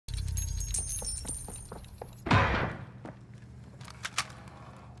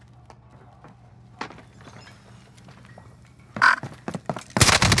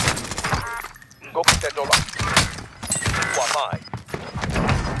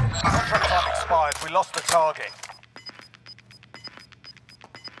advised, we lost the target.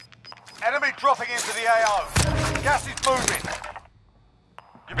 Enemy dropping into the AO. Gas is moving.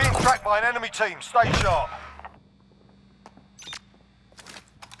 You're being tracked by an enemy team. Stay sharp.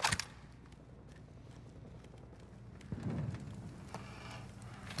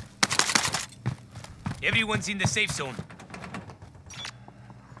 Everyone's in the safe zone.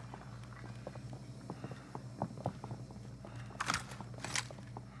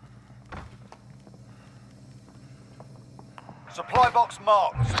 Supply box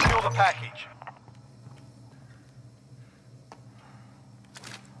marked. Secure the package.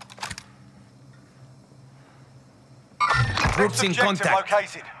 Troops in contact.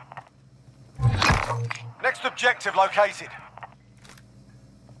 Located. Next objective located.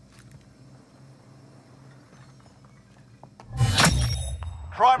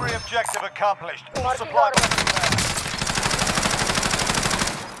 Primary objective accomplished. All supply boxes there.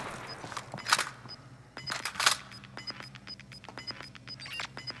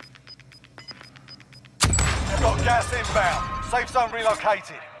 Got gas inbound. Safe zone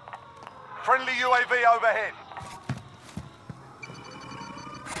relocated. Friendly UAV overhead.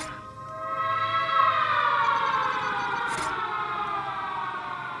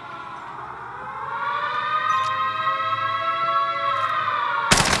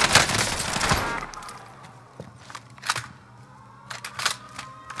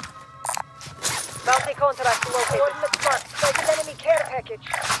 Bounty contract located. Coordinates marked. Sighted enemy care package.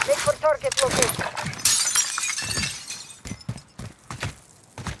 Make for target location.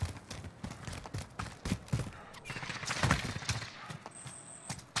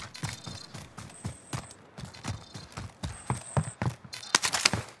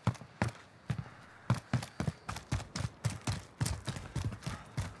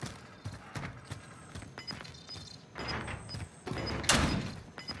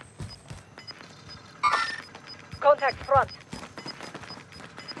 Contact front.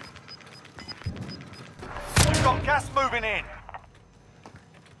 We've got gas moving in.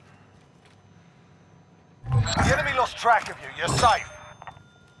 The enemy lost track of you. You're safe.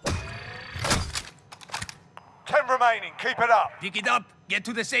 10 remaining. Keep it up. Pick it up. Get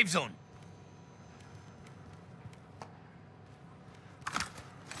to the safe zone.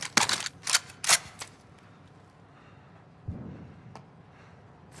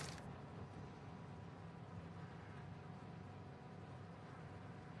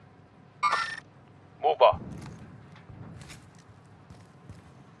 Over.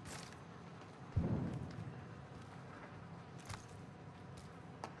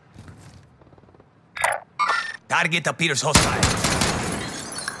 Target appears hostile.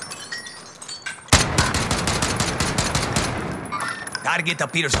 Target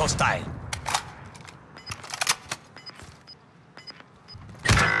appears hostile.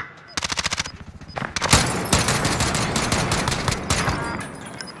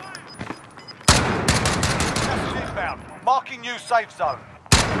 Marking new safe zone.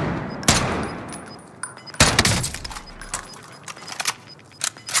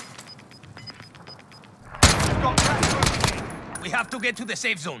 We've got gas moving in. We have to get to the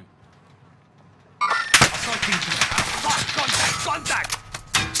safe zone. Assaulting team. Contact! Contact!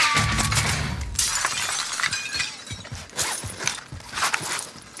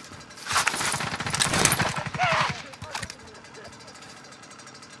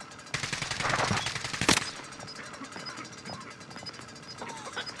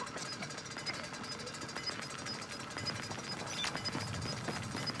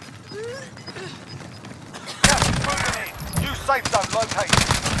 Safe zone located.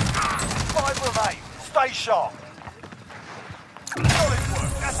 5 remain. Stay sharp. Solid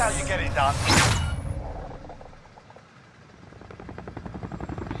work. That's how you get it done.